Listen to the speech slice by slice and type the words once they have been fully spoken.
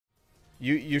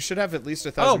You should have at least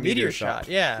 1,000 meteor shot.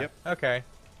 Yeah. Yep. Okay.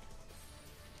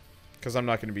 Because I'm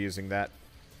not going to be using that.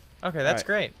 Okay, that's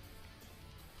great.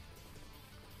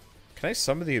 Can I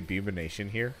summon the abomination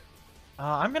here?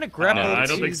 I'm gonna grab I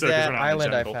don't think so, 'cause that we're not in the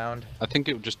island I jungle. found. I think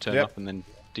it will just turn up and then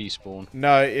despawn.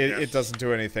 No, it doesn't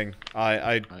do anything.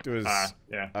 I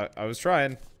was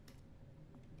trying.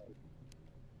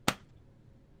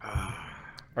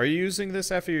 Are you using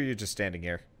this, Effie, or are you just standing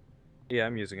here? Yeah,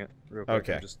 I'm using it real quick.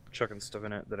 Okay. I'm just chucking stuff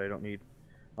in it that I don't need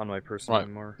on my person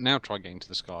anymore. Now try getting to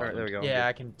the sky. Alright, there we go. Yeah,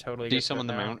 I can totally get Desummon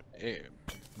the now. mount. It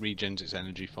regens its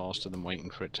energy faster than waiting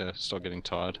for it to start getting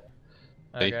tired.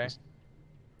 Okay.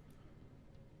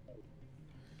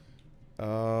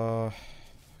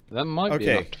 That might be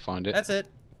enough to find it. That's it.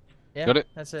 Yeah, got it.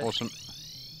 That's it. Awesome.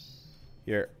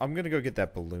 Here, I'm gonna go get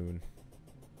that balloon.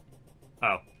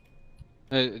 Oh.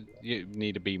 You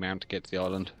need a B mount to get to the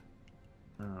island.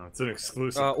 Oh, it's an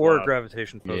exclusive. Or a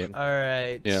gravitation potion. All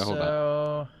right. Yeah, hold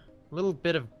so a little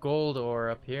bit of gold ore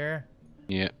up here.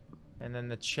 Yeah. And then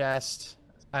the chest.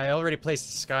 I already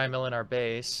placed the sky mill in our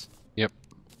base. Yep.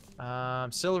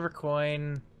 Silver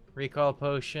coin, recall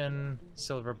potion,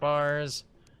 silver bars,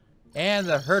 and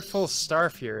the hurtful star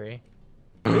fury.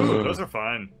 Ooh, those are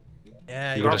fun.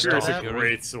 Yeah, You you got a Star got Fury's Star a that?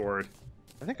 great sword.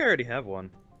 I think I already have one.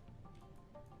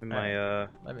 In my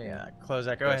Let me close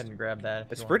that. Go ahead and grab that.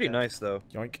 if It's you want pretty that. nice though.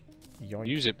 Yoink. Yoink.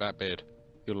 Use it, Batbeard.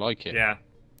 You'll like it. Yeah,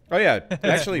 Oh yeah, it's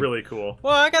actually, really cool.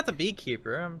 Well, I got the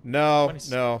beekeeper. no.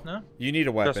 No? You need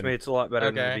a Trust weapon. me, it's a lot better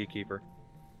than Okay. the beekeeper.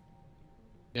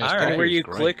 Yeah, Alright. Anywhere you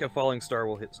great. click, a falling star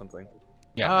will hit something.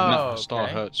 Yeah, Oh, and that star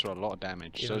okay. hurts for a lot of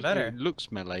damage. Even so better. It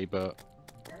looks melee, but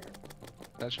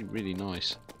it's actually really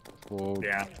nice. For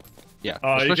Yeah. yeah. You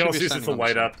especially can if also you're use it to standing on the light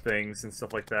side. up things and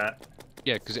stuff like that.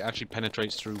 Yeah, because it actually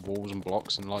penetrates through walls and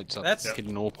blocks and lights up That's-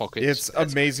 hidden ore pockets. It's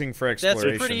amazing for That's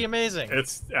exploration. pretty amazing.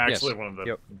 It's actually Yes. one of the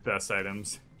Yep. best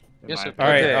items. in Yes, my it- All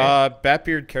right, Okay.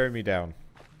 Batbeard, carry me down.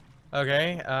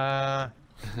 Okay.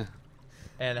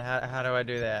 And how do I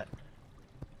do that?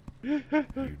 You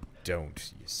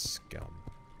don't, you scum.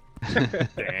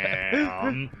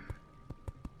 Damn.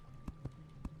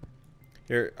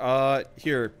 Here,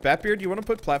 Batbeard, you want to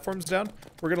put platforms down?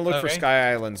 We're gonna look for Okay.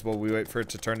 sky islands while we wait for it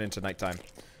to turn into nighttime.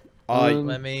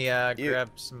 Let me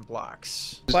grab some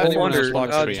blocks. Does Platform anyone is else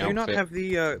blocked want do a you not outfit?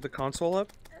 have the console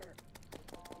up?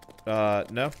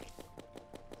 No. Okay, 'cause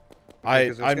I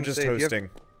was I'm gonna just say, if you have- hosting.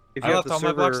 If I you have left the all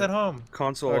my blocks server at home.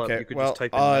 console up, Okay, you could well, just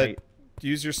type in night.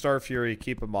 use your Star Fury,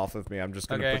 keep them off of me. I'm just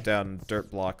gonna Okay. put down dirt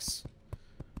blocks.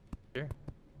 There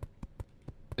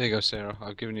you go, Sarah.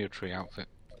 I've given you a tree outfit.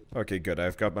 Okay, good.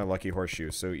 I've got my lucky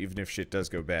horseshoe, so even if shit does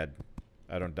go bad,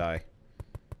 I don't die.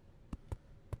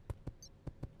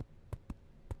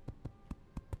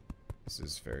 This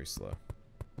is very slow.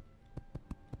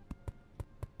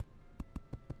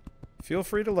 Feel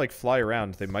free to, like, fly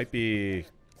around. They might be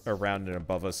around and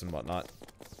above us and whatnot.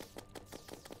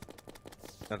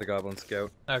 Not the Goblin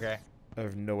Scout. Okay. I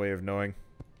have no way of knowing.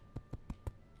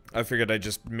 I figured I'd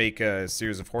just make a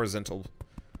series of horizontal...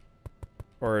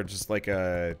 Or just, like,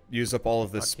 use up all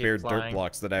of the I'll keep spared dirt flying.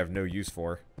 blocks that I have no use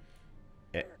for.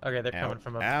 Okay, they're Ow. coming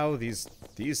from up. Ow, these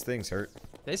things hurt.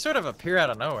 They sort of appear out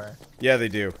of nowhere. Yeah, they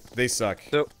do. They suck.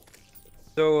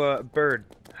 So, Bird,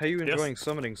 how you Yes? enjoying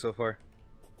summoning so far?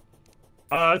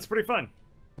 It's pretty fun.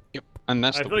 Yep. And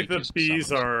that's I the feel like the weakest bees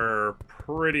summons. are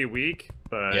pretty weak,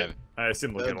 but Yeah. I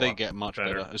assume they'll get a They lot get much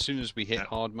better. As soon as we hit Yeah.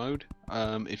 hard mode,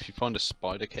 if you find a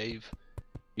spider cave,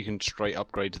 you can straight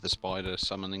upgrade to the spider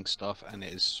summoning stuff, and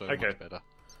it is so Okay. much better.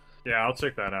 Yeah, I'll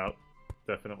check that out.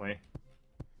 Definitely.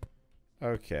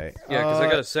 Okay. Yeah, because I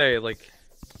gotta say, like,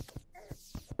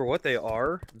 for what they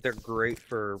are, they're great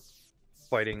for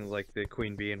fighting, like, the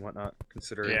queen bee and whatnot,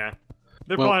 considering... Yeah.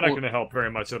 They're Well, probably not well- going to help very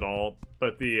much at all,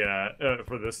 but the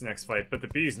for this next fight. But the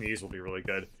bee's knees will be really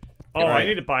good. Oh, Right. I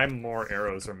need to buy more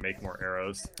arrows or make more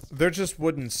arrows. They're just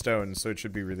wooden stones, so it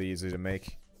should be really easy to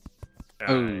make.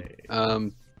 Oh,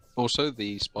 I- also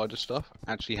the spider stuff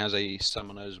actually has a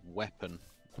summoner's weapon.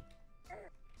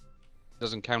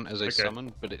 Doesn't count as a Okay.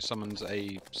 summon, but it summons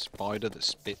a spider that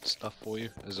spits stuff for you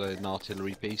as an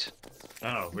artillery piece.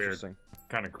 Oh, weird. Interesting.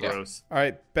 Kind of Yeah. gross.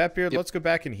 Alright, Batbeard, Yep. let's go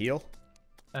back and heal.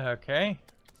 Okay.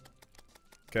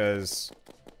 Because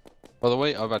By the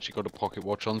way, I've actually got a pocket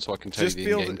watch on, so I can tell Just you the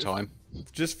feel in-game the- time.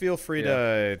 just feel free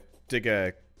to dig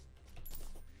a...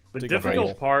 The Dig a hole.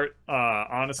 difficult part,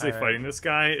 honestly, Alright. fighting this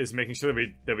guy is making sure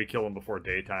that we kill him before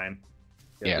daytime.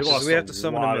 Yeah, we so lost we have a to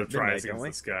summon lot him of at tries midnight, don't against we?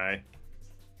 this guy.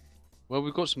 Well,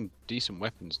 we've got some decent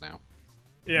weapons now.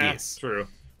 Yeah, Yes. true.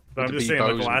 But With I'm the just bee saying, like,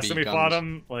 bows the and last bee time we fought guns.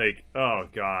 him, like, oh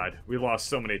god, we lost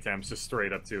so many attempts just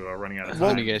straight up to running out of I'm time.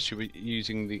 gonna guess you were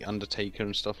using the Undertaker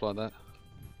and stuff like that.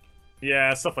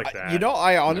 Yeah, stuff like that. You know,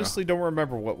 I honestly don't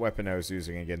remember what weapon I was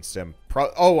using against him.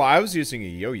 Oh, I was using a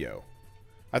yo-yo.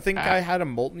 I think I had a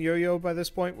molten yo-yo by this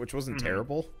point, which wasn't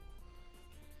terrible.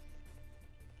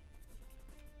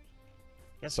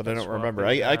 Guess But we I can don't swap remember.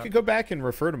 these I out. could go back and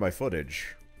refer to my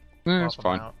footage. That's Swap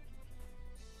 'em fine. out.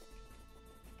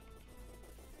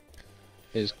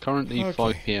 It's currently Okay.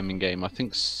 5 p.m. in game. I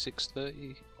think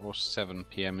 6:30 or 7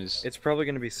 p.m. is. It's probably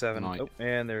going to be 7. Night. Oh,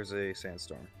 and there's a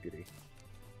sandstorm. Beauty.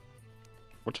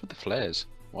 What's with the flares?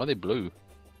 Why are they blue?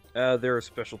 They're a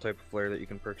special type of flare that you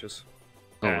can purchase.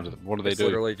 Oh, Yeah. what do they It's do?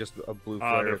 literally just a blue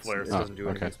flare. they're It flares. doesn't do Oh,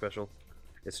 anything okay. special.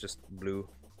 It's just blue.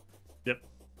 Yep.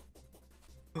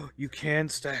 You can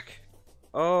stack.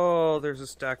 Oh, there's a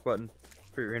stack button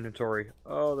for your inventory.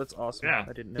 Oh, that's awesome. Yeah.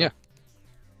 I didn't know. Yeah.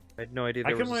 I had no idea I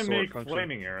there can was a only sort make function.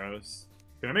 flaming arrows.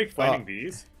 Can I make flaming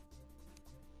bees?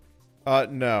 No.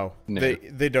 No.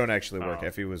 They don't actually work. Oh.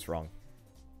 Effie was wrong.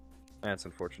 That's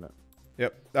unfortunate.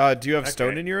 Yep. Do you have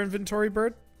stone Okay. in your inventory,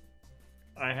 Bird?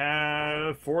 I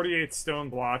have 48 stone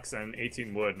blocks and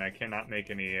 18 wood, and I cannot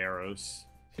make any arrows.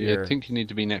 Yeah, Here. I think you need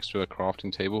to be next to a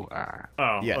crafting table.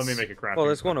 Oh, Yes. let me make a crafting. Oh,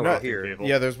 there's one over No, here. table.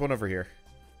 Yeah, there's one over here.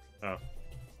 Oh,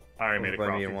 I already made a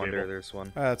Over by me and crafting Wander, table. there's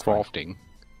one. That's fine. Crafting.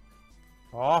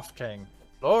 Crafting.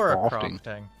 Laura Crafting.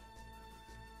 crafting.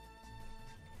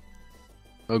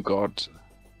 Oh god.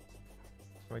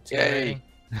 Wait, Yay.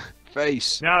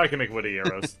 Face. Now I can make woody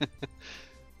arrows.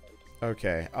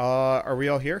 Okay. Are we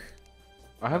all here?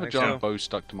 I have a think giant so. bow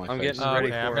stuck to my I'm face. getting Oh, ready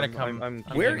okay, for I'm gonna him. come- I'm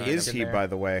I'm Where getting is in he, there. by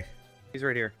the way? He's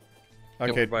right here.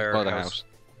 Okay, by our by the house. house.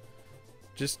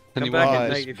 just Can Come you back want at uh,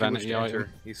 night this if you wish vanity to enter.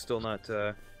 item? He's still not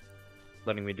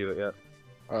letting me do it yet.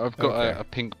 I've got Okay. a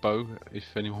pink bow if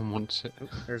anyone wants it.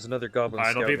 There's another goblin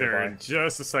Alright, I'll scout be there nearby. in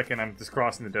just a second. I'm just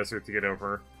crossing the desert to get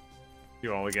over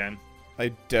you all again. I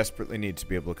desperately need to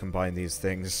be able to combine these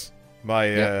things. My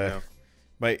Yeah,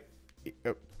 my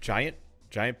giant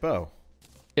bow.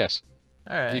 Yes.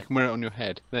 You Alright. can wear it on your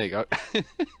head. There you go.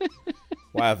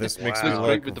 Wow, this makes me Wow. Looks look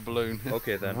great with the balloon.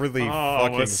 Okay then. really Oh,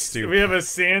 fucking we stupid. have a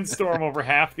sandstorm over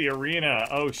half the arena.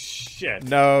 Oh shit!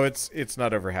 No, it's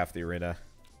not over half the arena.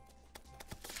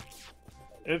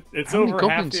 It's How many over half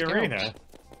goblin the scouts? arena.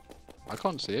 I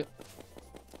can't see it.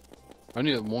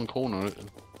 Only at one corner.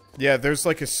 Yeah, there's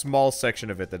like a small section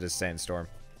of it that is sandstorm.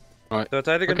 So it's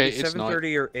either going to Okay, be it's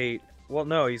 7:30 or 8. Well,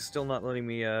 no, he's still not letting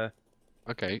me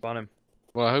Okay. spawn him.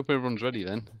 Well, I hope everyone's ready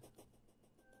then.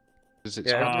 'Cause it's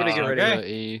Yeah, everybody get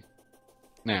ready. 7:30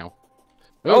 now.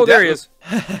 Oh, there he that-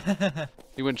 is.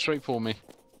 He went straight for me.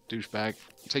 Douchebag.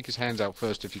 Take his hands out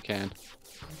first if you can.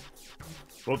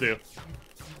 We'll do.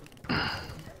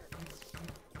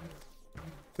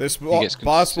 This gets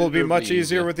boss will be much considerably easier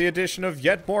easier. with the addition of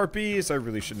yet more bees. I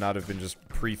really should not have been just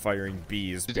pre-firing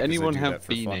bees. Did because I anyone do have that for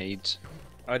bee fun. nades?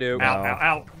 I do. No. Ow, ow,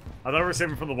 ow. I thought we were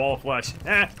saving from the wall of flesh.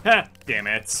 Damn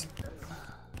it.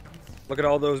 Look at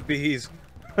all those bees.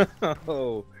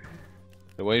 Oh,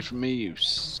 Away from me, you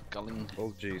sculling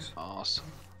oh, jeez. ass.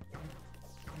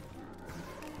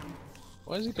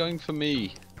 Why is he going for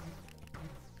me?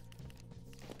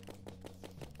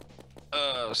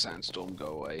 Sandstorm, go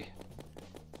away.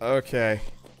 Okay.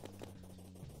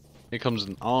 Here comes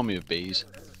an army of bees.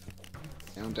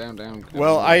 Down, down, down. go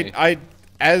Well, away.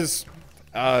 as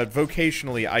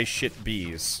vocationally, I shit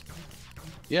bees.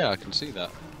 Yeah, I can see that.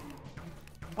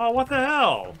 Oh, what the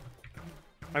hell?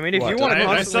 I mean, if What? you want to I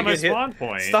saw constantly my get hit, spawn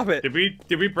point. stop it.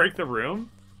 Did we break the room?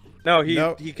 No,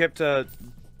 No. he kept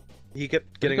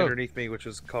getting go? underneath me, which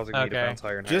was causing me to Okay. bounce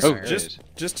higher and Just, higher. Oh, and higher.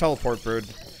 just teleport, Brood.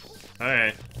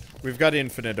 Alright, We've got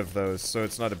infinite of those, so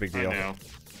it's not a big I deal. know.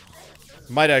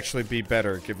 Might actually be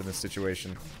better given the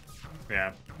situation.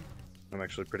 Yeah. I'm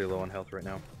actually pretty low on health right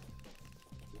now.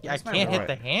 Yeah, I Where's my can't hit wallet?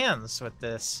 the hands with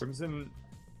this. Crimson.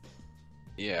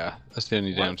 Yeah, that's the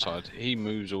only What? downside. He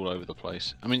moves all over the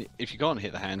place. I mean, if you can't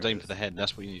hit the hands, aim for the head.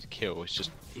 That's what you need to kill. It's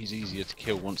just he's easier to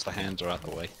kill once the hands are out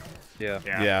the way. Yeah.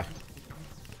 Yeah.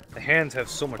 The hands have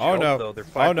so much Oh, health, no. though. They're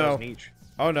Oh, no. 5,000 each.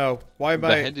 Oh no! Why am The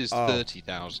I? head is oh,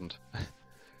 30,000.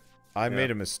 I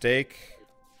made a mistake.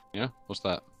 Yeah, what's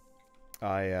that?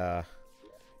 I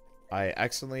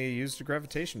accidentally used a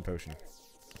gravitation potion.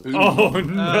 Ooh. Oh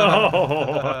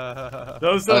no!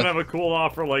 Those don't have a cool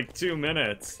off for like 2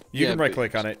 minutes. You Yeah, can but- right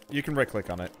click on it. You can right click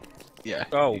on it. Yeah.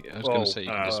 Oh, I was gonna say you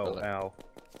can dispel it. ow.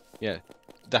 Yeah,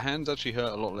 the hands actually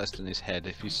hurt a lot less than his head.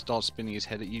 If he starts spinning his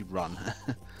head at you, run.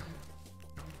 Here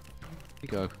you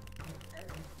go.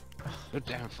 Go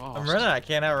down fast. I'm running. I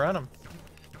can't outrun him.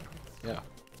 Yeah.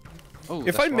 Oh, If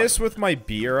that's I right. miss with my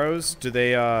bee arrows, do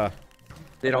they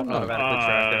They don't know. automatically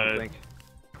track, I don't think.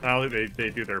 I don't think they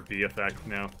do their B effect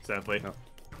now, sadly. No.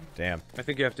 Damn. I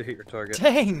think you have to hit your target.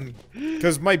 Dang!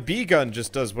 Because my bee gun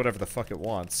just does whatever the fuck it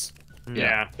wants.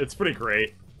 Yeah, it's pretty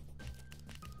great.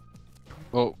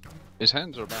 Well, his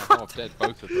hands are about half dead,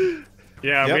 both of them.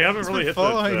 Yeah, Yep. we haven't It's really been hit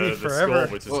following me the forever. skull,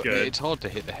 which is Well, good. it's hard to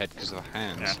hit the head because of the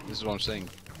hands. Yeah. This is what I'm saying.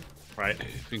 Right?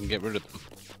 If we can get rid of them.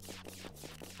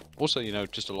 Also, you know,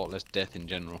 just a lot less death in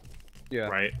general. Yeah.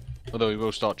 Right? Although he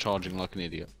will start charging like an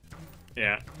idiot.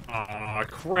 Yeah. Aw,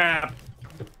 crap.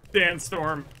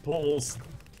 Sandstorm pulls.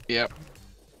 Yep.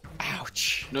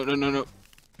 Ouch. No, no, no, no.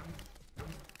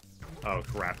 Oh,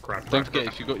 crap, crap, Don't crap, forget,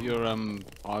 crap. if you've got your Eye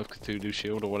of Cthulhu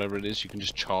shield or whatever it is, you can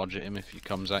just charge at him if he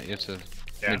comes at you to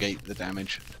Yeah. negate the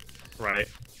damage. Right.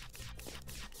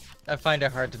 I find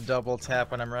it hard to double tap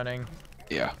when I'm running.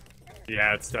 Yeah.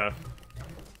 Yeah, it's tough.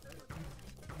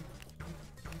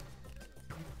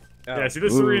 Oh. Yeah, see,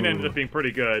 this arena ended up being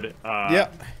pretty good.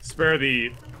 Yep. Spare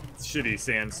the shitty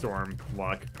sandstorm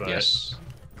luck, but Yes.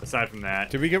 aside from that,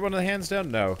 Did we get one of the hands down?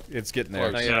 No, it's getting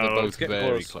there. Close. yeah, They're no, both it's getting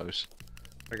very close. close.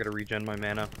 I gotta regen my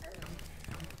mana.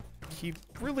 He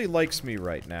really likes me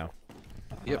right now.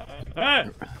 Yep. ah,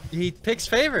 He picks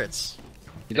favorites.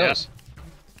 He Yeah. does.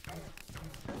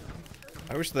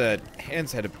 I wish the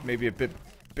hands had maybe a bit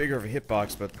bigger of a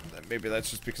hitbox, but maybe that's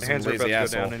just because The I'm a hands are about lazy to go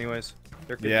asshole. down anyways.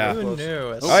 They're getting Yeah. real Who close. knew?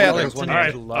 Oh, yeah, Solid there's one. continued all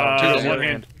right, love. Two one down.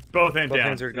 hand, both hand Both down.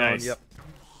 hands are gone. Nice. Yep.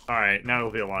 All right, now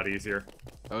it'll be a lot easier.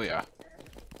 Oh yeah.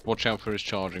 Watch out for his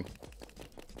charging.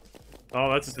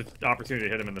 Oh, that's just an opportunity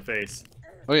to hit him in the face.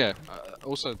 Oh yeah.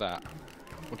 Also that.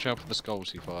 Watch out for the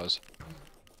skulls he fires.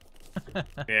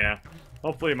 Yeah.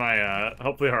 Hopefully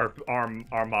hopefully our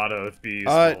armada of bees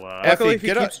will. Effie, Luckily, if he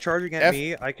get keeps up- charging at F-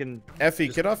 me, I can. Effie,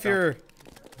 Just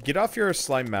get off your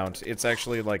slime mount. It's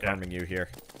actually like Yeah. harming you here.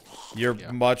 You're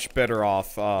Yeah. much better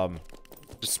off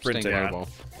Just sprinting, staying Yeah. mobile.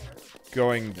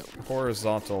 going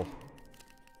horizontal.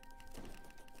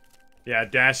 Yeah,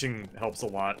 dashing helps a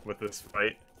lot with this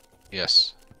fight.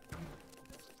 Yes.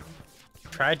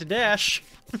 Tried to dash.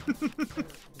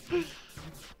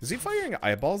 Is he firing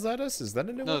eyeballs at us? Is that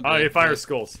a new No, one? Oh, the- you fire the-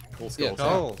 skulls. Full Yeah, skulls.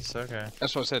 Goals. Okay.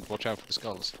 That's what I said. Watch out for the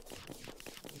skulls.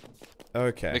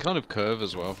 Okay. They kind of curve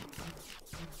as well.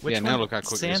 Which yeah. Now one? look how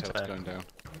quickly his health's Santa. going down.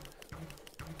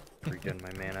 Regen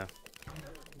my mana.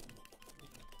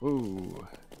 Ooh.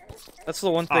 That's the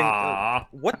one thing. Ah.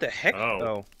 What the heck?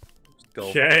 Oh. Skull.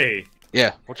 Okay.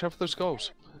 Yeah. Watch out for those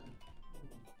skulls.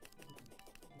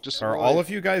 Just Are all of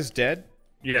you guys dead?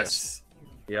 Yes.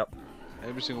 Yep.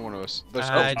 every single one of us. Those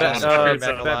I skulls. just- Batbeard's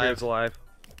back alive. Batbeard's alive.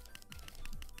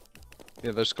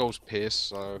 Yeah, those skulls pierce.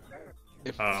 So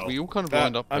if Oh. we all kind of That-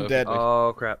 lined up I'm perfectly, dead.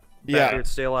 Oh crap. Yeah. Batbeard,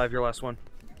 stay alive. Your last one.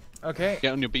 Okay.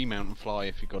 get on your B mount and fly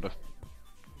if you gotta.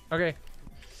 Okay.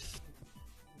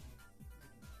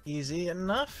 Easy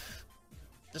enough.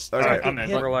 Just Okay, fucking I'm in.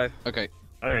 hit. We're alive. Okay.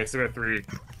 Okay, so we have 3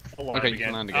 alive Okay, you again.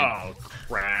 can land again. Oh,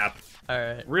 crap. All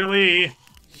right. Really?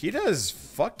 He does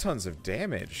fuck tons of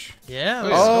damage. Yeah. Oh,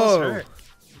 those skulls hurt.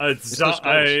 It's those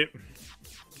skulls.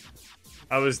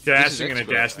 I was This is dashing and I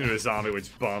expert. dashed into a zombie,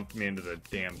 which bumped me into the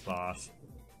damn boss.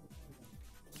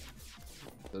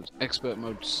 Those expert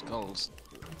mode skulls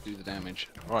do the damage.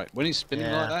 Right, when he's spinning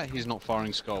Yeah. like that, he's not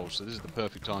firing skulls, so this is the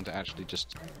perfect time to actually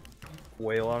just,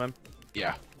 Wail on him.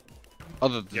 yeah.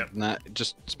 Other than Yep. that,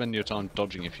 just spend your time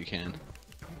dodging if you can.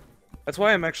 That's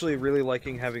why I'm actually really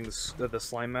liking having the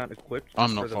slime mount equipped. I'm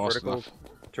just not for the fast vertical enough.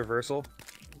 traversal.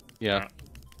 Yeah.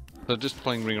 So just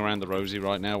playing Ring Around the Rosie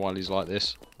right now while he's like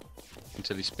this.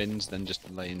 Until he spins, then just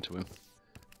lay into him.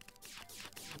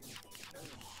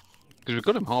 Because we've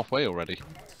got him halfway already.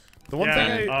 The one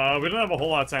yeah, thing I... we don't have a whole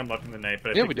lot of time left in the night, but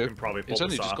I Yeah, think we do. can probably pull It's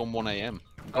only this just off. gone 1 AM.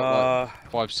 We've got like Uh,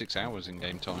 5-6 hours in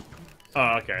game time.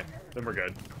 Oh, okay. Then we're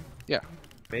good.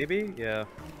 maybe. Yeah.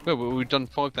 Well, we've done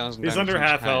 5,000 He's damage under on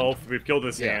his half hand. health. We've killed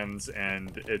his Yeah. hands,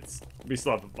 and we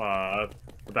still have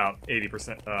about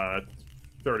 80%,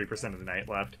 30% of the night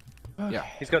left. Yeah.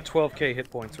 He's got 12k hit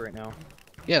points right now.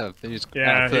 Yeah, he's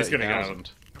Yeah, out of he's gonna go.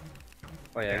 30,000.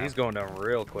 Oh yeah, Yeah. he's going down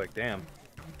real quick. Damn.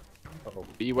 Uh-oh.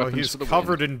 Bee Well, weapons he's for the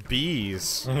covered win. in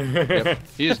bees. Yep.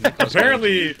 He is Nicolas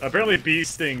Cage. apparently, bee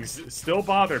stings still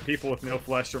bother people with no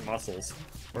flesh or muscles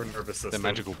or nervous system. They're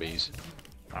magical bees.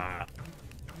 Ah,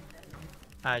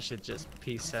 I should just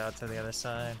peace out to the other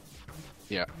side.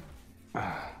 Yeah.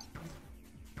 Yeah,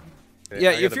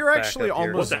 I if gotta you're back actually up here.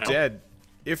 almost What the hell? dead,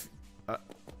 if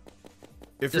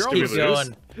Just you're keep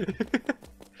almost lose? going.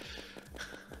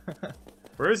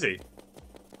 where is he?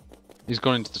 He's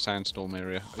gone into the sandstorm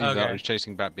area. He's, Okay. he's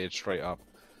chasing Batbeard straight up.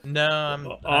 No, I'm.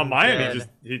 On I'm mine, dead.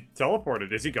 he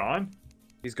teleported. Is he gone?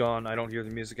 He's gone. I don't hear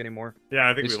the music anymore. Yeah,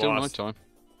 I think It's we still lost. nighttime.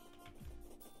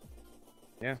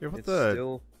 Yeah. Yeah, what it's the-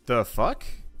 still the fuck?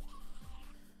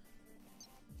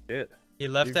 shit. He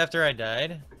left after I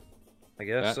died. I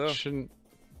guess That so. shouldn't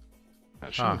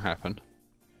happen.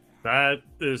 That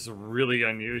is really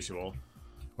unusual.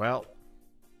 Well,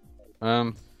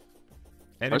 I say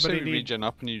anybody we need... regen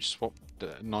up and you swap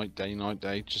night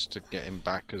day just to get him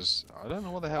back, because I don't know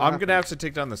what the hell I'm happened. gonna have to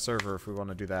take down the server if we want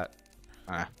to do that.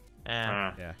 Ah. Uh,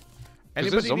 Yeah.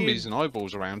 Because there's Anybody zombies need... and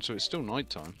eyeballs around, so it's still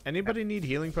nighttime. Anybody need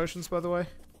healing potions, by the way?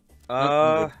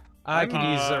 I could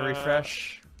use a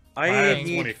refresh. I I have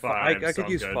need. 25, I so could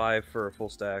I'm use good. 5 for a full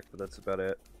stack, but that's about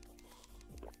it.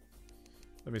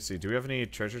 Let me see. Do we have any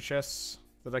treasure chests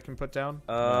that I can put down?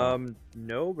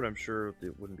 No, but I'm sure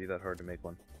it wouldn't be that hard to make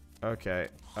one Okay.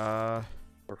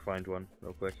 or find one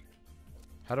real quick.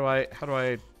 How do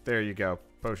I... There you go.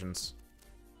 Potions.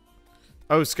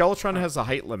 Oh, Skeletron has a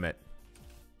height limit.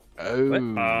 Oh.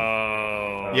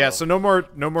 Oh. Yeah, so no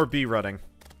more bee running.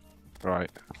 Right.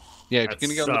 Yeah, if That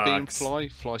you're gonna go on the beam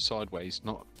sucks. fly sideways,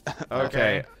 not...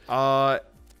 Okay.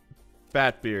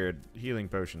 Batbeard, healing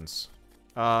potions.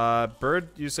 Bird,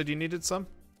 you said you needed some?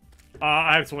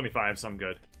 I have 25, so I'm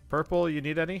good. Purple, you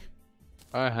need any?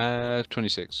 I have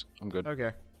 26. I'm good.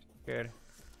 Okay. Good.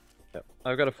 Yep.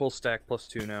 I've got a full stack plus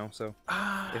 2 now, so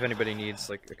if anybody needs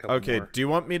like a couple Okay, more. do you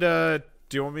want me to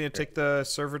take the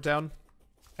server down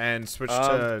and switch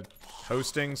to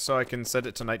hosting so I can set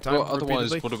it to nighttime Well,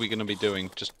 otherwise, repeatedly? what are we gonna be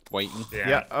doing? Just waiting?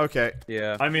 Yeah, okay.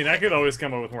 Yeah. I mean, I could always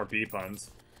come up with more bee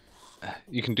puns.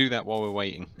 You can do that while we're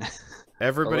waiting.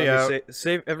 Everybody Well, out. let me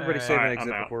save everybody save an Alright, I'm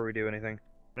exit out. before we do anything.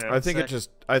 Yeah. I think it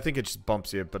just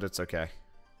bumps you, but it's okay.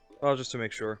 Oh, just to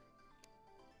make sure.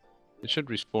 It should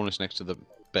respawn us next to the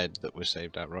bed that we're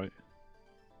saved at, right?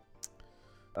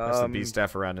 There's the bee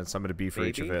staff around and some of the bee for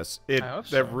each of maybe? us. I hope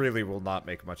That so. really will not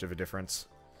make much of a difference.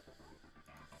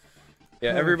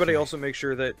 Yeah, everybody Okay. also make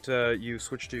sure that you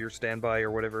switch to your standby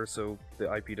or whatever, so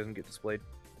the IP doesn't get displayed.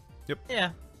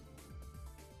 Yeah.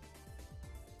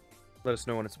 Let us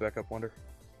know when it's back up, Wonder.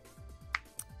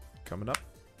 Coming up.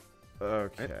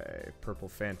 Okay, Purple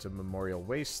Phantom Memorial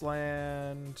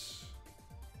Wasteland.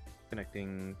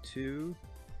 Connecting to.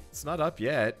 It's not up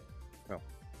yet. Oh.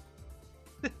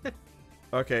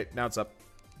 Okay, now it's up.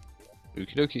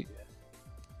 Okie dokie.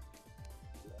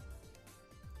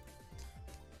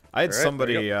 I had Alright,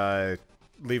 somebody there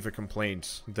leave a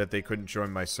complaint that they couldn't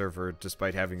join my server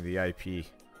despite having the IP.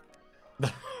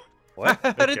 What?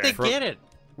 How did they Okay. get it?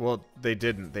 Well, they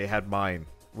didn't. They had mine,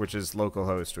 which is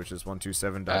localhost, which is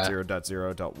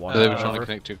 127.0.0.1. So they were trying to whatever.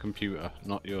 connect to a computer,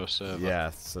 not your server.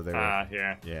 Yeah, so they were.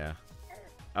 Yeah. Yeah.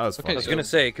 That was Okay, fun. I was so- gonna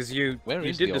say because you Where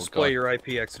is did the old display guy? your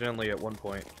IP accidentally at one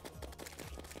point.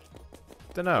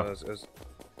 Dunno. As-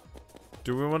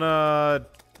 Do we wanna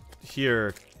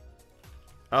here?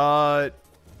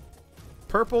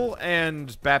 Purple and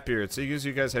Batbeard. So you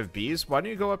guys have bees. Why don't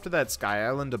you go up to that sky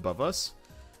island above us?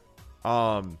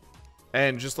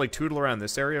 And just like tootle around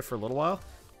this area for a little while.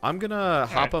 I'm gonna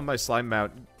hop on my slime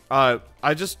mount.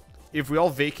 If we all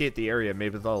vacate the area,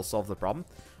 maybe that'll solve the problem.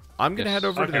 I'm gonna Yes. head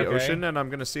over to the Okay. ocean and I'm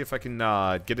gonna see if I can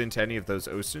get into any of those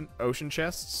ocean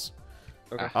chests.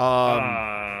 Okay.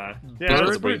 Yeah, Bird- it's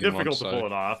pretty breathing difficult one, to pull so-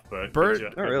 it off, but Bird-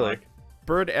 good Oh, really? luck.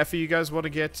 Bird, Effie, you guys want to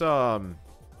get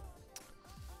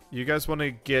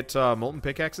molten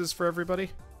pickaxes for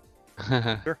everybody?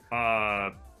 Sure. Speaking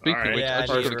Alright. of which, Yeah, I I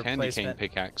just need got a a candy cane replacement.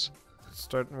 pickaxe.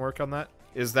 Starting work on that.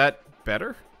 Is that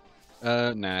better?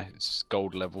 Nah, it's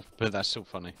gold level, but that's still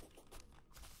funny.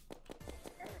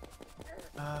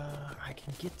 I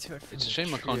can get to it from It's a the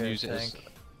shame I can't tree, use it as think.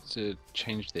 to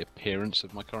change the appearance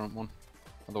of my current one.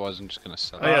 Otherwise, I'm just gonna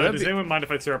sell Oh, yeah, it. that'd Does be- anyone mind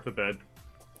if I tear up the bed?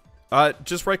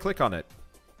 Just right click on it.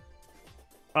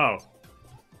 Oh,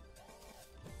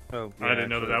 Oh, I didn't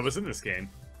know actually, that was in this game.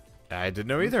 I didn't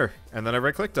know either. And then I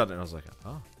right clicked on it and I was like,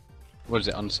 oh. What is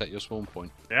it? Unset your spawn point.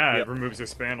 Yeah, Yep. it removes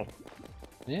this panel.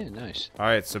 Yeah, nice.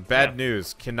 Alright, so bad Yeah.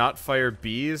 news. Cannot fire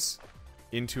bees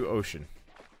into ocean.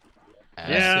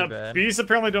 Yeah, too bad. bees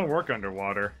apparently don't work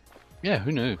underwater. Yeah,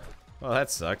 who knew? Well, that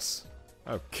sucks.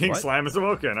 Oh, King what? Slime is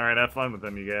awoken. Alright, have fun with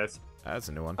them, you guys. That's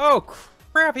a new one. Oh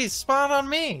crap! He spawned on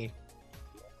me.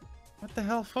 What the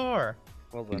hell for?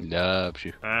 Well He then. loves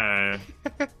you.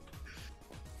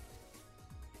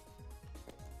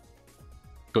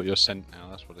 Got your scent now,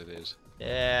 that's what it is.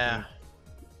 Yeah.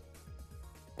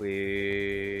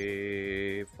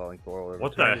 We falling for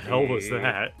What the hell was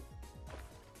that?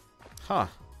 Huh.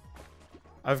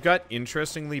 I've got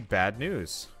interestingly bad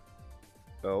news.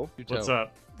 Oh, You What's tell.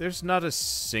 up? There's not a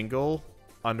single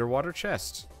underwater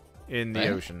chest in the Eh?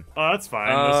 ocean. Oh, that's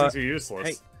fine. Those things are useless.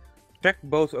 hey. Check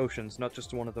both oceans, not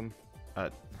just one of them. So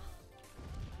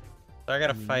I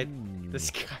gotta fight this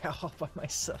guy all by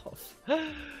myself.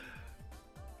 Alright,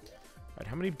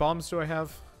 how many bombs do I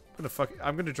have?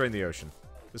 I'm gonna drain the ocean.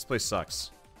 This place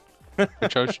sucks.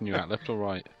 Which ocean you at? Left or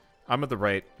right? I'm at the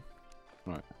right.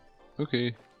 Right.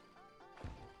 Okay.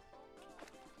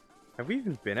 Have we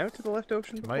even been out to the left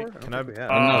ocean before? Can I don't I- think we have.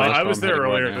 no, that's I where was I'm there heading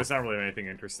right earlier. now. There's not really anything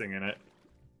interesting in it.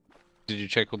 Did you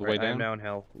check all the way Right, I am down? now in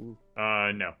hell. Ooh.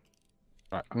 No.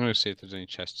 Right, I'm gonna see if there's any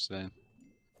chests then.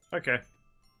 Okay.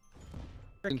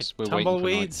 Since we're waiting for night.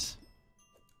 Tumbleweeds.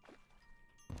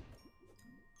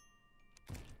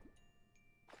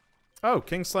 Oh,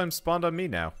 King Slime spawned on me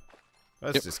now.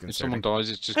 That's Yep, if disconcerting. someone dies,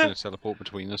 it's just gonna teleport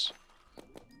between us.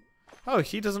 Oh,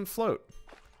 he doesn't float.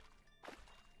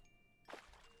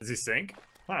 Does he sink?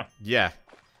 Huh. Yeah.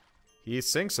 He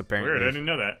sinks, apparently. Weird. I didn't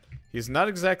know that. He's not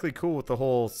exactly cool with the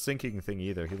whole sinking thing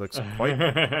either. He looks quite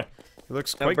Now,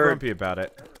 Bird, grumpy about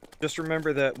it. just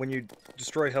remember that when you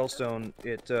destroy Hellstone,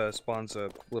 it spawns a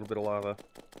little bit of lava.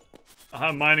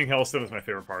 Mining Hellstone is my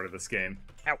favorite part of this game.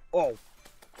 Ow! Oh!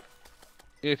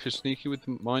 Yeah, if you're sneaky with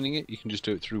mining it, you can just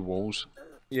do it through walls.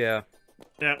 Yeah,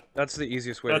 Yeah, that's the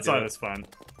easiest way that's to do not it. as fun.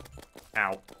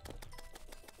 Ow.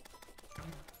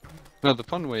 No, the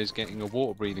fun way is getting a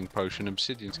water-breathing potion,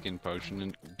 obsidian skin potion,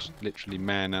 and just literally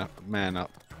man up,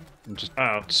 and just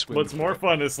Oh, swim. what's for more it.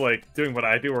 fun is like doing what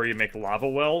I do, where you make lava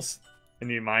wells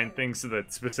and you mine things so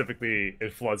that specifically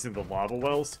it floods into lava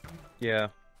wells. Yeah,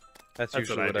 that's That's what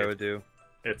usually I what I do. would do.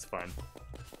 It's fun.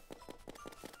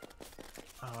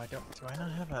 Oh, I don't. Do I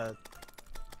not have a?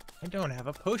 I don't have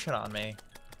a potion on me.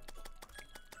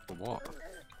 For what?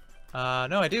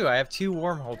 No, I do. I have 2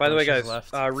 wormhole By the way, potions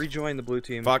guys, left. rejoin the blue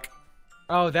team. Fuck.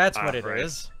 Oh, that's what Ah, it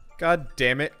is. right. God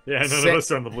damn it. Yeah, none Sa- of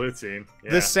us are on the blue team.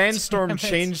 Yeah. The sandstorm Damn it.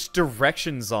 changed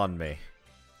directions on me.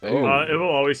 Oh. It will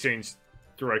always change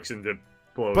direction to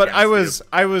blow. But against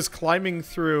I was climbing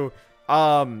through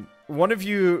one of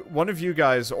you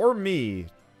guys or me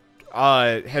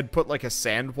had put like a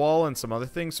sand wall and some other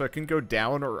things so I couldn't go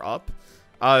down or up.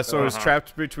 So I was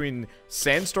trapped between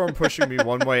sandstorm pushing me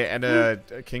one way and a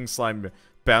king slime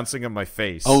bouncing on my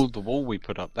face. Oh, the wall we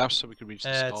put up. That's so we could reach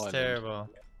the sky. That's then. terrible.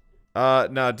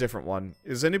 No, a different one.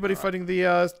 Is anybody fighting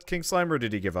the king slime or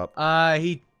did he give up?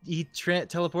 He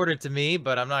teleported to me,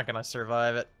 but I'm not gonna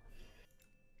survive it.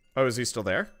 Oh, is he still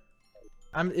there?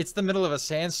 It's the middle of a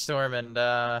sandstorm and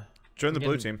Join the I'm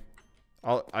blue getting team.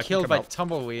 I can killed come by help.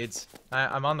 tumbleweeds.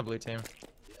 I'm on the blue team.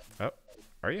 Oh,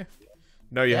 are you?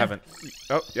 No, you Yeah. haven't.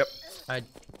 Oh, yep. I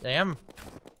am.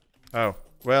 Oh,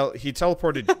 well, he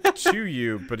teleported to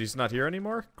you, but he's not here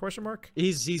anymore? Question mark.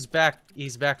 He's back.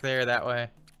 He's back there that way.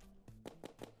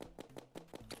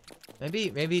 Maybe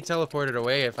he teleported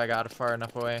away if I got far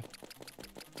enough away.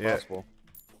 Yeah, Possible.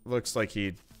 looks like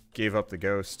he gave up the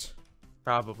ghost.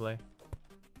 Probably.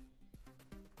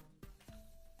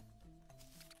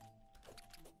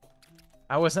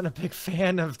 I wasn't a big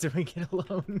fan of doing it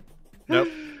alone. Nope.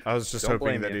 I was just Don't hoping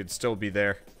blame that you. he'd still be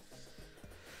there.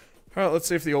 Alright, let's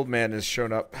see if the old man has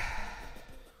shown up.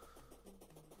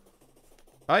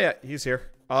 Oh yeah, he's here.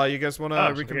 You guys want to Oh,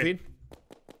 okay. reconvene?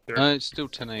 It's still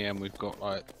 10 AM. We've got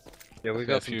like Yeah, we've a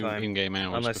got some few time. in-game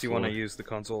hours. Unless you want to before- use the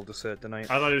console to sit tonight.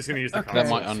 I thought he was going to use the Okay. That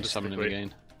console might unsummon him specifically.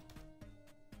 again.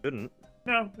 Shouldn't.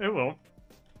 No, it will.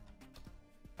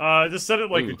 Just set it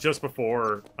like Ooh. just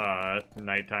before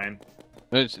nighttime.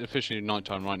 It's officially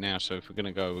nighttime right now, so if we're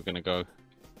gonna go, we're gonna go.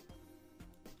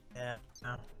 Yeah.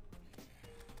 No.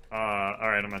 All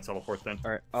right, I'm gonna teleport then.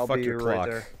 Alright, I'll Fuck be your right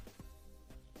clock.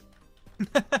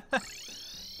 there.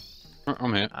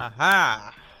 I'm here.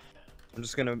 Aha! I'm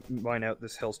just gonna mine out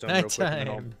this hellstone real quick and then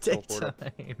I'll Nighttime. teleport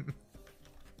up. Daytime.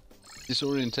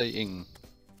 Disorientating.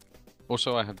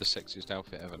 Also, I have the sexiest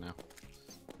outfit ever now.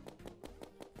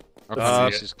 Uh,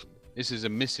 This is a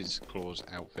Mrs. Claus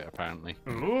outfit, apparently.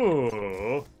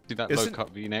 Ooh. See that Isn't- low-cut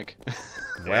V-neck?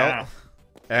 Well, Yeah.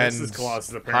 and Mrs. Claus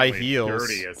is high apparently heels.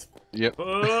 dirty as Yep.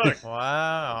 fuck.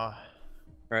 Wow.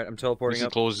 Alright, I'm teleporting Mrs.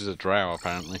 up. Claus is a drow,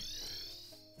 apparently.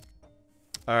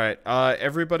 Alright,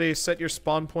 everybody set your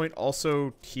spawn point,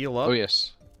 also heal up. Oh,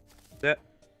 yes. Set.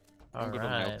 I'm good on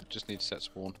Alright. health. Just need to set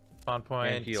spawn. Spawn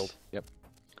point. And healed.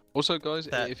 Also, guys,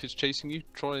 That- if it's chasing you,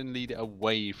 try and lead it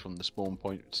away from the spawn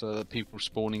point so that people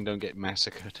spawning don't get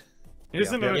massacred. Here's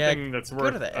another Yeah, thing that's Go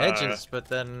worth. to the edges, but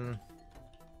then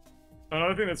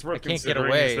Another thing that's worth I can't get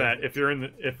considering away. is that if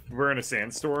we're in a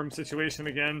sandstorm situation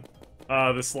again,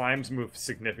 the slimes move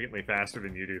significantly faster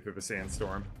than you do through the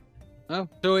sandstorm.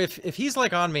 so if he's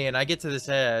like on me and I get to this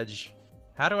edge,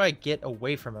 how do I get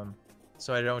away from him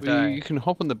so I don't Well, die? you can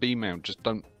hop on the beam mount, just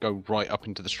don't go right up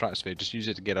into the stratosphere. Just use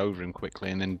it to get over him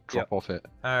quickly and then drop off it.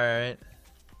 All right.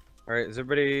 Alright, is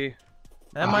everybody...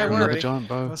 That might Another work. giant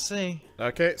bow. We'll see.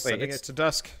 Okay, setting it's- it to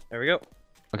dusk. There we go.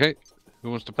 Okay, who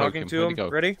wants to poke Talking him? to Where'd him. he go?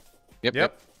 Ready?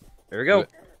 Yep. There we go. Do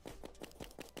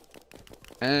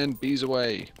And bees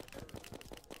away.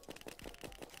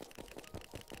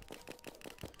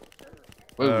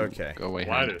 Whoa, Okay. Go away,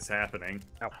 What hand. is happening?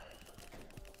 Ow.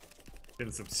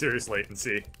 Been some serious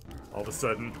latency. All of a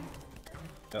sudden.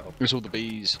 Uh-oh. It's all the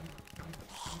bees.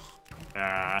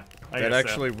 I That guess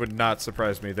actually would not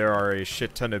surprise me. There are a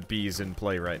shit ton of bees in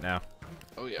play right now.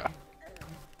 Oh yeah.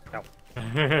 so.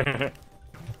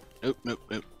 Nope, nope,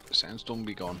 nope. Sandstorm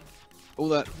be gone. All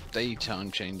that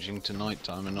daytime changing to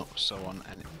nighttime and not so on,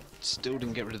 and it still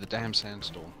didn't get rid of the damn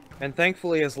sandstorm. And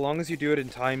thankfully, as long as you do it in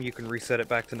time, you can reset it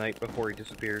back to night before he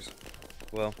disappears.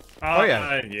 Well, Oh,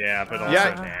 yeah. Yeah, but also,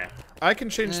 Yeah. I can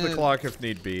change the clock if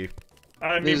need be.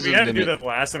 I mean, There's we a had to do limit. that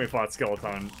last time we fought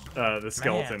the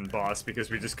skeleton boss,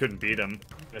 because we just couldn't beat him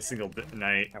in a single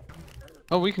night.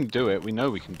 Oh, we can do it. We know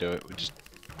we can do it. We just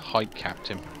height capped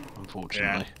him,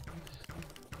 unfortunately.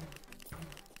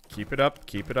 Keep it up,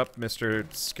 Mr.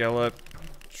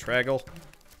 Skeletraggle.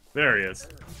 There he is.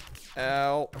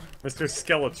 Ow. Mr.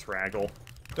 Skeletraggle.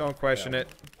 Don't question it.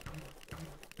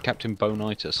 Captain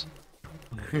Bonitis.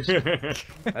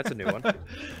 that's a new one.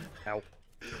 Ow.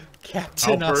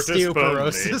 Captain Albertus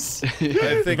Osteoporosis.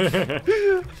 I think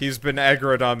he's been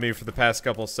aggroed on me for the past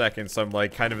couple seconds, so I'm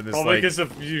like kind of in this Probably like... because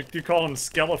if you call him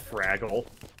Skelefraggle.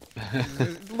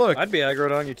 Look, I'd be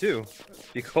aggroed on you too. If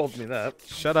you called me that.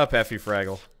 shut up, Effie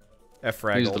Fraggle.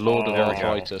 F-Fraggle. He's the Lord of there we go.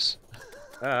 Arthritis.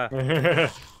 Ah. It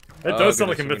Oh, does sound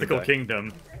like a goodness, mythical I'm gonna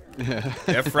kingdom.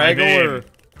 F-Fraggle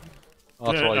or...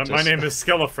 Arthritis. My name is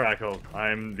Skelefraggle.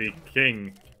 I'm the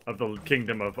king of the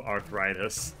kingdom of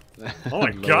arthritis. Oh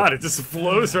my Lord. god, it just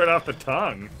flows right off the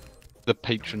tongue. The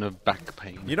patron of back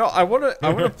pain. You know, I wanna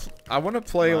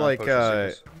play like,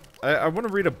 potion sickness. I wanna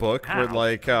read a book where Ow.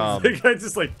 like, The guy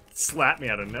just like slapped me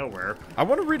out of nowhere. I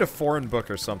wanna read a foreign book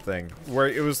or something, where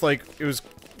it was like,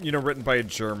 you know, written by a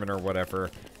German or whatever.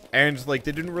 And, like,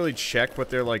 they didn't really check what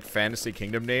their, like, fantasy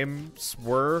kingdom names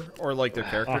were, or, like, their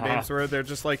character names were. They're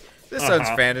just like, this sounds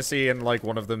fantasy, and, like,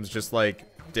 one of them's just, like,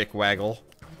 Dick Waggle.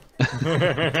 I'm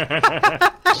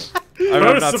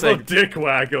not Merciful saying... Dick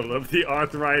Waggle of the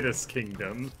arthritis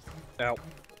kingdom. Ow.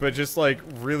 But just, like,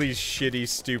 really shitty,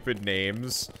 stupid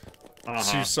names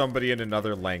to somebody in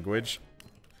another language.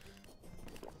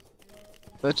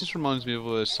 That just reminds me of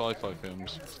all those sci-fi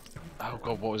films. Oh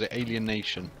god, what was it? Alien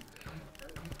Nation.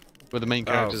 Where the main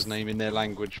character's name in their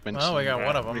language meant Oh, we got something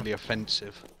one of 'em. really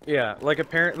offensive. Yeah, like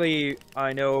apparently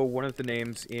I know one of the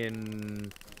names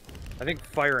in, I think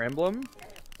Fire Emblem,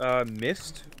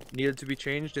 Mist, needed to be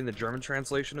changed in the German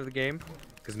translation of the game,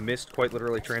 because Mist quite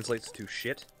literally translates to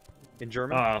shit in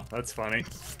German. Oh, that's funny.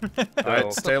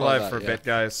 Alright, stay alive that, for a yeah. bit,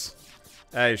 guys.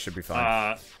 You should be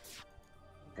fine.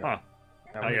 Huh.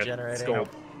 I'm I got regenerating. skull.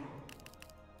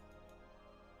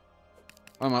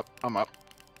 I'm up, I'm up.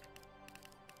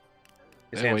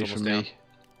 His Stay away hand's from almost me.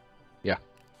 Yeah.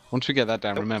 Once we get that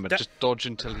down, Oh, remember, da- just dodge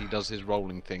until he does his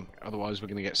rolling thing. Otherwise, we're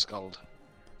gonna get sculled.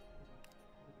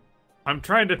 I'm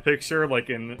trying to picture like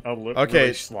in a Okay.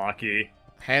 really schlocky,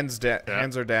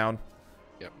 Hands are down.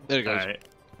 Yep. There it goes. alright,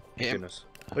 Hit him. Goodness.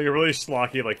 like a really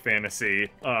schlocky like fantasy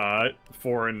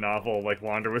foreign novel, like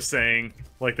Wander was saying,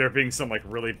 like there being some like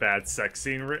really bad sex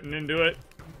scene written into it,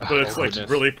 but it's Oh, like goodness.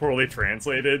 really poorly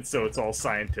translated, so it's all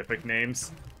scientific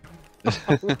names.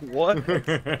 What?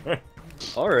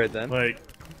 Alright then. Like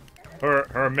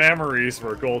her memories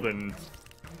were golden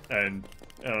and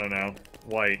I don't know,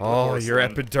 white. with Oh, your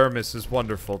porcelain. epidermis is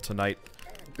wonderful tonight.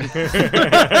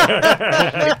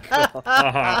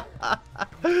 Uh-huh.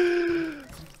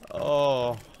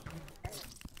 Oh.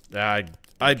 I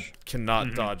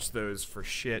cannot dodge those for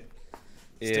shit.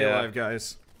 Stay Yeah. alive,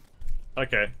 guys.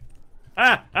 Okay.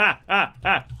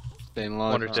 Staying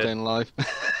alive, Wonder dead. staying alive.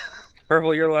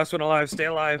 Purple, you're the last one alive. Stay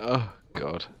alive. Oh,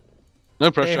 god. No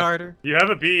Hey, pressure. harder. You have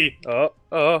a bee. Oh.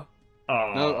 Oh.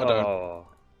 No, I don't. Oh.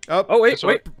 Oh, Oh, wait, That's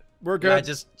wait. we're Did I good.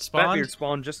 just spawn? Fatbeard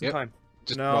spawned just in Yep. time.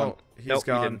 Just No, run. he's Nope, he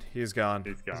gone. didn't. He's gone.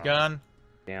 He's gone. He's gone.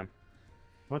 Damn.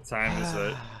 What time is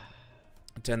it?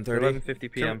 10:30.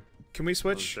 11:50 p.m. Can we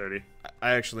switch? 30.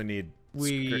 I actually need.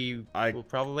 We I- will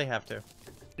probably have to.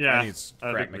 Yeah. I need I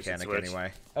scrap think we should mechanic switch.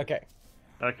 anyway. Okay.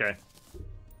 Okay.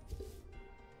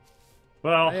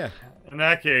 Well, Oh, yeah. in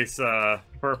that case,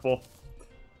 Purple.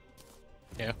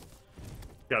 Yeah.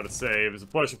 Gotta say, it was a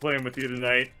pleasure playing with you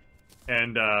tonight.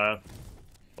 And,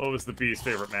 what was the bee's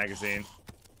favorite magazine?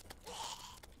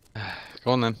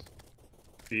 Go on then.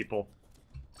 People.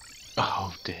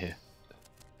 Oh dear.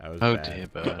 That was Oh bad. dear,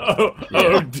 bird.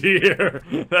 Oh dear.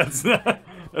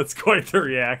 That's quite the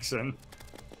reaction.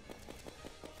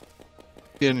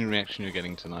 The only reaction you're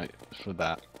getting tonight is for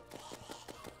that.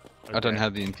 I don't Okay.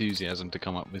 have the enthusiasm to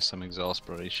come up with some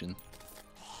exasperation.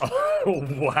 Oh,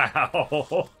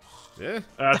 wow. Yeah.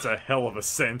 That's a hell of a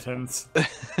sentence.